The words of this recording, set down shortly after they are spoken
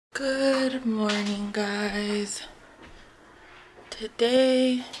Good morning, guys.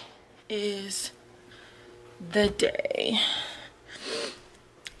 Today is the day.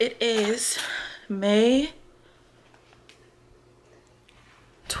 It is May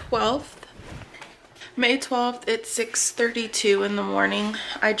 12th. May 12th, it's 6:32 in the morning.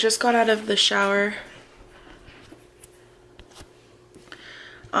 I just got out of the shower.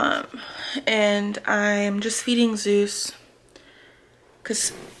 And I'm just feeding Zeus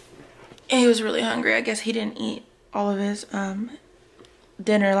because he was really hungry. I guess he didn't eat all of his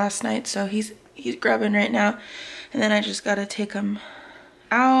dinner last night, so he's grubbing right now. And then I just gotta take him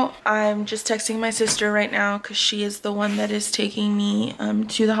out. I'm just texting my sister right now because she is the one that is taking me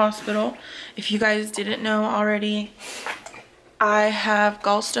to the hospital. If you guys didn't know already, I have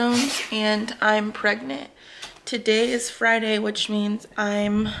gallstones and I'm pregnant. Today is Friday, which means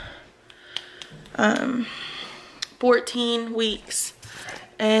I'm 14 weeks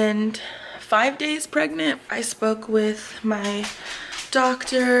and 5 days pregnant. I spoke with my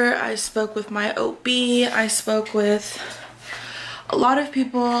doctor, I spoke with my OB, I spoke with a lot of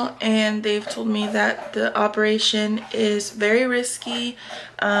people, and they've told me that the operation is very risky,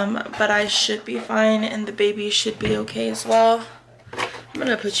 but I should be fine and the baby should be okay as well. I'm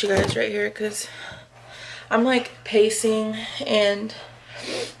gonna put you guys right here because I'm like pacing and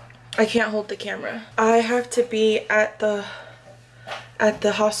I can't hold the camera. I have to be at the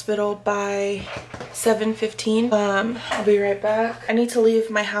hospital by 7:15. I'll be right back. I need to leave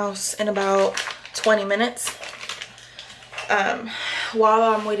my house in about 20 minutes. While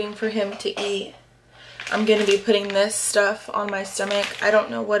I'm waiting for him to eat, I'm gonna be putting this stuff on my stomach. I don't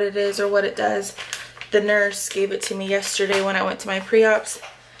know what it is or what it does. The nurse gave it to me yesterday when I went to my pre-ops.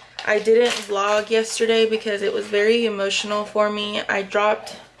 I didn't vlog yesterday because it was very emotional for me. I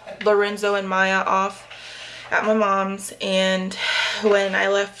dropped Lorenzo and Maya off at my mom's, and when I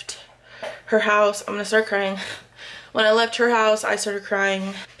left her house, I'm gonna start crying. When I left her house, I started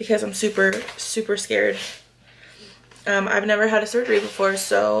crying because I'm super scared. I've never had a surgery before,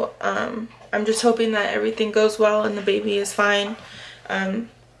 so I'm just hoping that everything goes well and the baby is fine.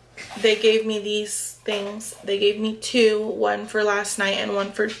 They gave me these things. They gave me two, one for last night and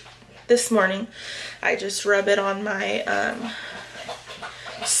one for this morning. I just rub it on my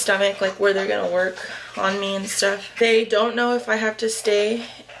stomach, like where they're gonna work on me and stuff. They don't know if I have to stay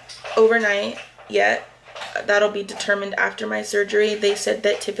overnight yet. That'll be determined after my surgery. They said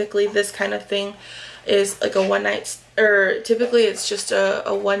that typically this kind of thing is like a one night, or typically it's just a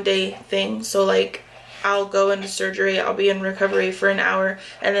 1 day thing. So like I'll go into surgery, I'll be in recovery for an hour,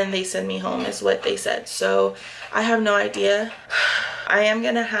 and then they send me home is what they said. So I have no idea. I am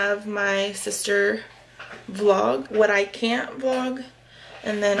gonna have my sister vlog what I can't vlog,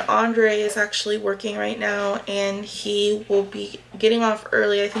 and then Andre is actually working right now and he will be getting off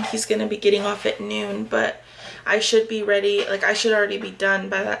early. I think he's gonna be getting off at noon, but I should be ready, like I should already be done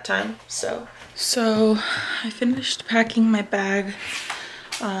by that time. So I finished packing my bag.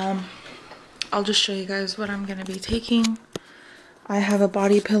 I'll just show you guys what I'm gonna be taking. I have a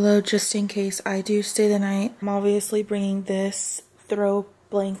body pillow just in case I do stay the night. I'm obviously bringing this throw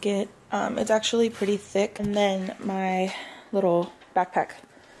blanket. It's actually pretty thick. And then my little backpack.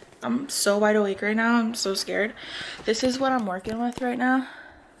 I'm so wide awake right now. I'm so scared. This is what I'm working with right now.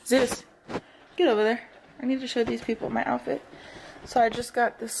 Zeus, get over there. I need to show these people my outfit. So I just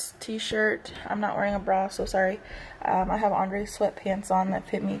got this t-shirt. I'm not wearing a bra, so sorry. I have Andre's sweatpants on that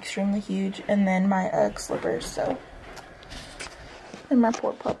fit me extremely huge, and then my Ugg slippers. So, and my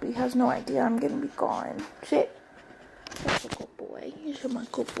poor puppy has no idea I'm gonna be gone. Sit. That's a good boy. You're my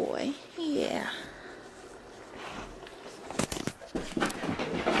good boy. Yeah.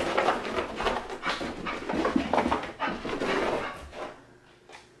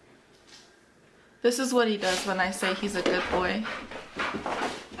 This is what he does when I say he's a good boy.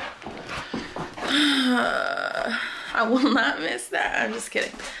 I will not miss that. I'm just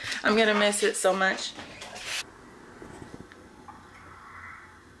kidding. I'm gonna miss it so much.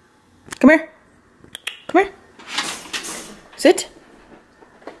 Come here. Come here. Sit.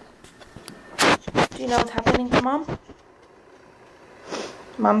 Do you know what's happening to Mom?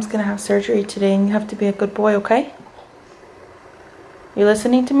 Mom's gonna have surgery today and you have to be a good boy, okay? You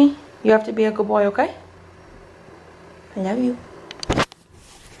listening to me? You have to be a good boy, okay? I love you.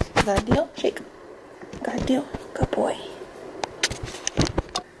 Got a deal? Shake. Got a deal? Good boy.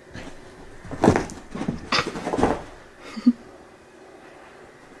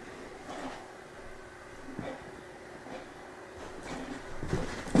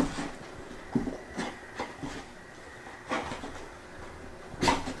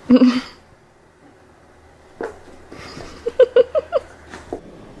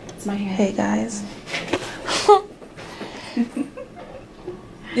 It's my hair. Hey guys.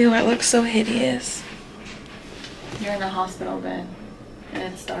 Ew, I look so hideous. You're in a hospital bed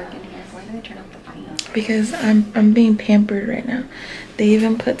and it's dark in here. Why do they turn off the fan? Because I'm being pampered right now. They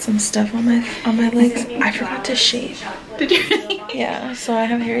even put some stuff on my legs. I forgot to shave. Did you really? Yeah, so I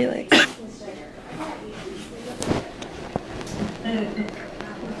have hairy legs.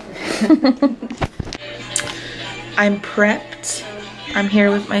 I'm prepped. I'm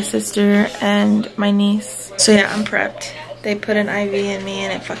here with my sister and my niece. So yeah, I'm prepped. They put an IV in me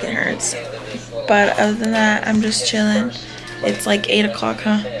and it fucking hurts. But other than that, I'm just chilling. It's like 8 o'clock,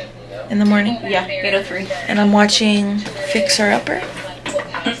 huh? In the morning? Yeah, 8:03. And I'm watching Fixer Upper.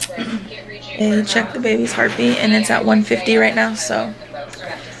 They checked the baby's heartbeat and it's at 150 right now, so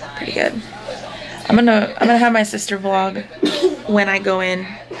pretty good. I'm gonna have my sister vlog when I go in.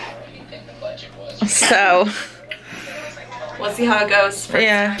 So we'll see how it goes.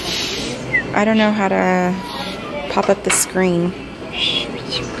 Yeah. I don't know how to pop up the screen.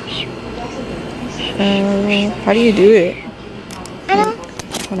 How do you do it?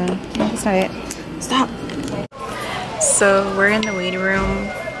 Hold on. No, that's not it. Stop. So we're in the waiting room.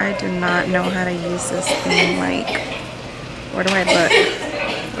 I do not know how to use this thing. Like, where do I look?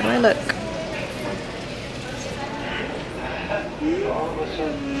 Where do I look?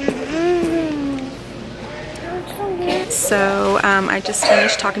 So I just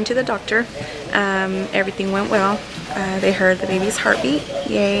finished talking to the doctor. Everything went well. They heard the baby's heartbeat.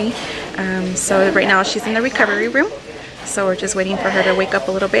 Yay. So right now she's in the recovery room. So we're just waiting for her to wake up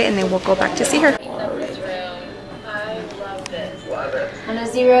a little bit and then we'll go back to see her. On a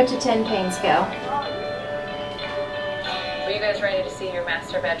 0 to 10 pain scale. Are you guys ready to see your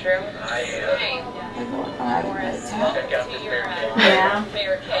master bedroom? I Yeah.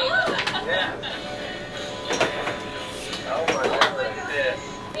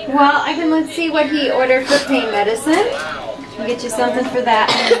 Well, let's see what he ordered for pain medicine. We'll get you something for that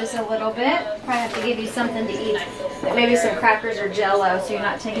in just a little bit. Probably have to give you something to eat. Maybe some crackers or Jell-O so you're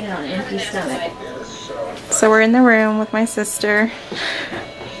not taking it on an empty stomach. So we're in the room with my sister.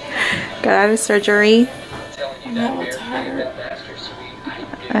 Got out of surgery. I'm a little tired.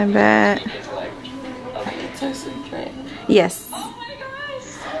 I bet. Yes.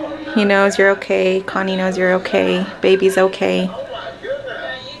 He knows you're okay. Connie knows you're okay. Baby's okay.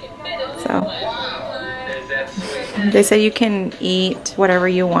 So they said you can eat whatever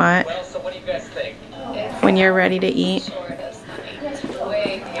you want when you're ready to eat.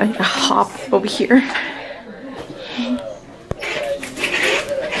 I need to hop over here.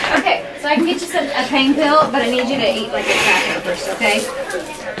 Okay, so I can get you a pain pill, but I need you to eat like a cracker first, okay?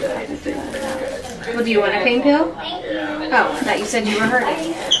 Well, do you want a pain pill? Oh, I thought you said you were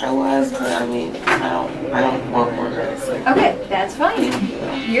hurting. I was, but I mean, I don't want more medicine. Okay, that's fine.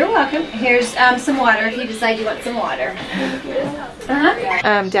 You're welcome. Here's some water if you decide you want some water.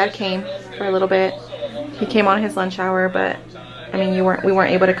 Dad came for a little bit. He came on his lunch hour, but I mean, we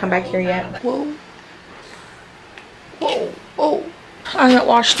weren't able to come back here yet. Whoa. Whoa. Whoa. I haven't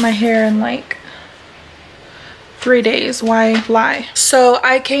washed my hair in like 3 days. Why lie? So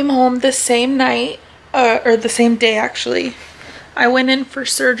I came home the same night, or the same day actually. I went in for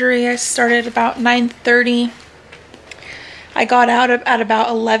surgery. I started about 9:30. I got out at about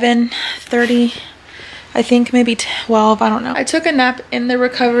 11:30. I think maybe 12, I don't know. I took a nap in the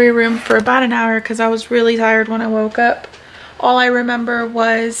recovery room for about an hour because I was really tired when I woke up. All I remember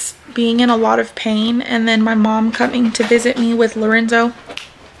was being in a lot of pain and then my mom coming to visit me with Lorenzo.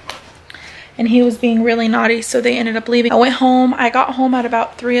 And he was being really naughty, so they ended up leaving. I went home. I got home at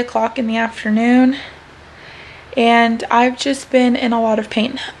about 3 o'clock in the afternoon. And I've just been in a lot of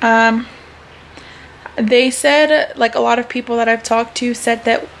pain. They said, like a lot of people that I've talked to said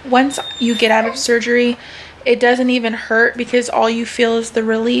that once you get out of surgery, it doesn't even hurt because all you feel is the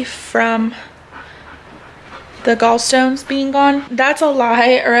relief from the gallstones being gone. That's a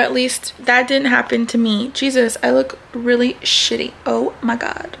lie, or at least that didn't happen to me. Jesus, I look really shitty. Oh my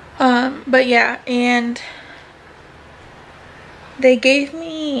God. But yeah, and they gave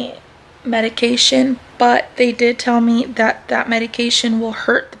me medication, but they did tell me that that medication will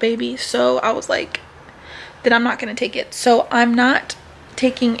hurt the baby. So I was like, then I'm not going to take it. So I'm not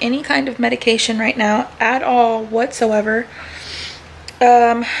taking any kind of medication right now at all whatsoever.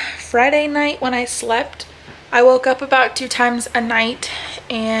 Friday night when I slept, I woke up about 2 times a night,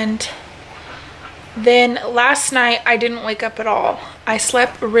 and then last night I didn't wake up at all. I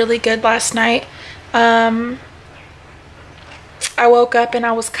slept really good last night. I woke up and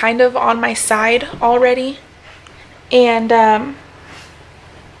I was kind of on my side already, and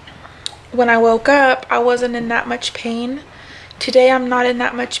when I woke up I wasn't in that much pain Today I'm not in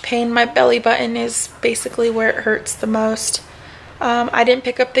that much pain. My belly button is basically where it hurts the most. I didn't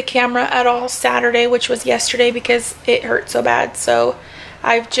pick up the camera at all Saturday, which was yesterday, because it hurt so bad. So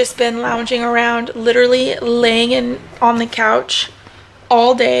I've just been lounging around, literally laying on the couch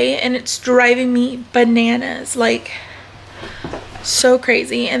all day, and it's driving me bananas, like so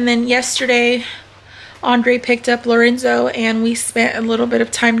crazy. And then yesterday Andre picked up Lorenzo and we spent a little bit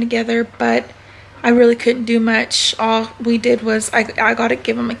of time together, but I really couldn't do much. All we did was I got to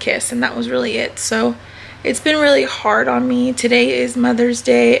give him a kiss, and that was really it. So it's been really hard on me. Today is Mother's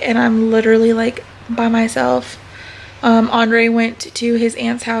Day and I'm literally like by myself. Andre went to his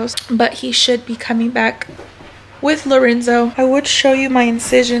aunt's house, but he should be coming back with Lorenzo. I would show you my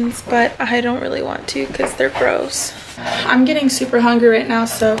incisions, but I don't really want to because they're gross. I'm getting super hungry right now,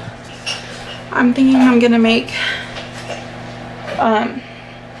 so I'm thinking I'm gonna make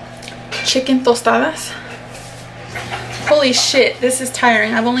chicken tostadas. Holy shit, this is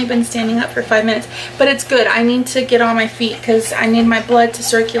tiring. I've only been standing up for 5 minutes, but it's good. I need to get on my feet because I need my blood to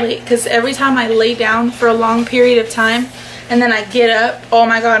circulate, because every time I lay down for a long period of time and then I get up, oh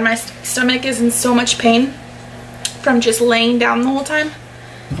my god, my stomach is in so much pain from just laying down the whole time.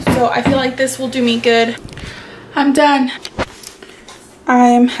 So I feel like this will do me good. I'm done.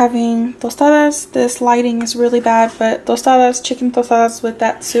 I'm having tostadas. This lighting is really bad, but tostadas, chicken tostadas with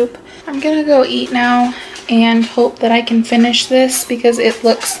that soup. I'm gonna go eat now and hope that I can finish this because it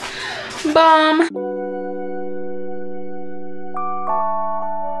looks bomb.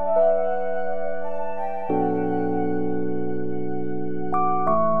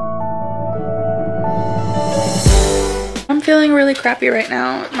 I'm feeling really crappy right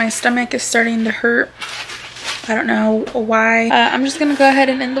now. My stomach is starting to hurt. I don't know why. I'm just gonna go ahead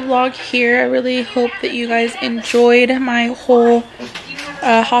and end the vlog here. I really hope that you guys enjoyed my whole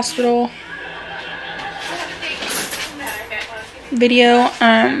hospital video.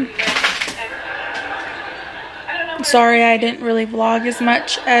 Sorry I didn't really vlog as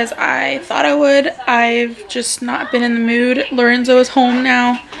much as I thought I would. I've just not been in the mood. Lorenzo is home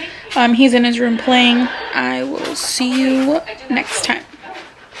now. He's in his room playing. I will see you next time.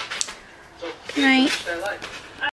 Good night.